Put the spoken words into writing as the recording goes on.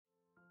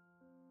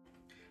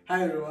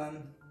Hi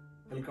everyone,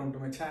 welcome to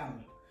my channel.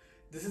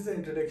 This is the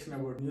introduction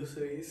about new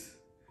series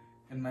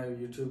in my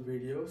YouTube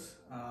videos.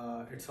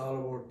 It's all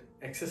about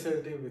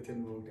XSLT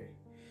within Workday.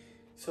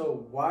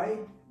 So why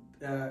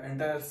the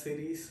entire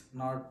series,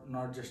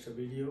 not just a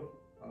video,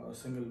 a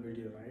single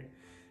video, right?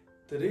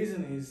 The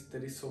reason is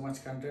there is so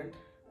much content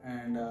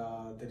and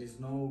there is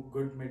no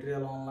good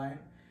material online.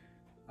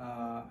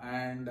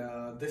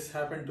 This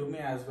happened to me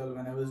as well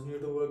when I was new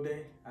to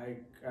Workday.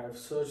 I've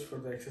searched for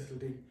the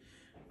XSLT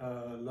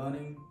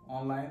learning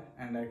online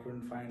and I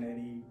couldn't find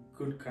any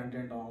good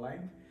content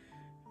online.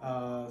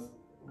 Uh,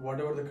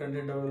 Whatever the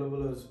content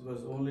available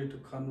was only to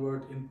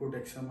convert input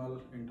XML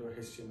into a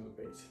HTML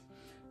page.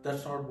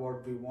 That's not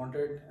what we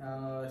wanted,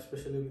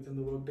 especially within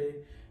the Workday.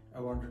 I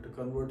wanted to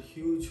convert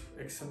huge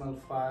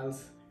XML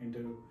files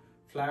into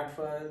flat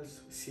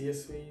files,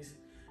 CSVs,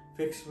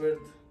 fixed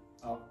width,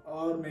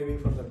 or maybe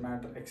for that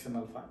matter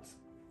XML files,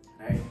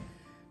 right?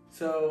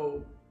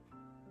 So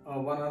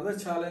one other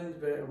challenge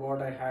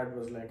what I had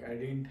was like I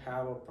didn't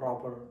have a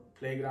proper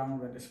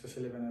playground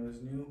especially when I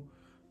was new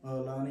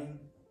learning.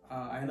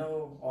 I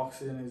know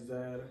Oxygen is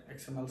there,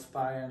 XML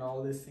Spy and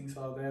all these things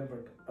are there,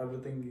 but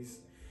everything is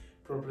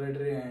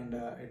proprietary and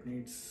it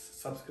needs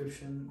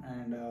subscription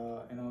and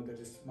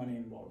there is money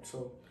involved.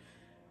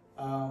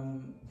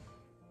 Um,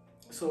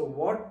 so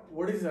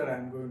what is that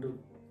I'm going to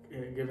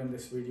give in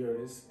this video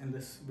is, in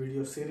this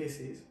video series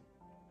is,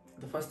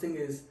 the first thing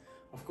is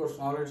of course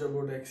knowledge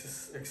about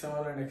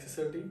XML and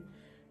XSLT,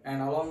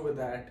 and along with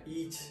that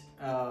each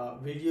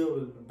video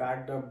will be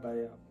backed up by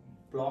a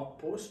blog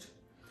post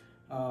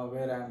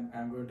where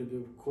I'm going to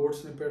give code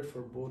snippet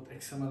for both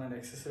XML and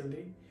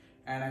XSLT,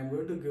 and I'm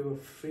going to give a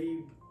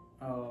free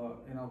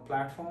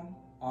platform,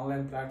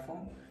 online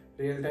platform,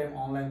 real-time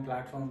online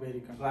platform where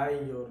you can try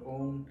your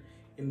own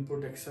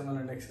input XML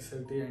and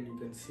XSLT and you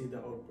can see the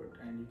output,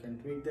 and you can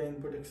tweak the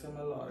input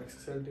XML or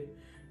XSLT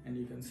and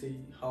you can see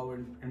how it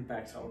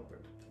impacts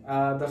output.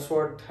 That's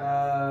what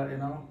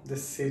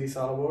this series is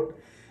all about.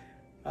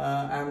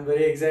 I'm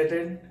very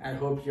excited. I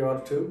hope you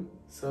are too.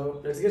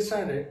 So let's get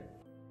started.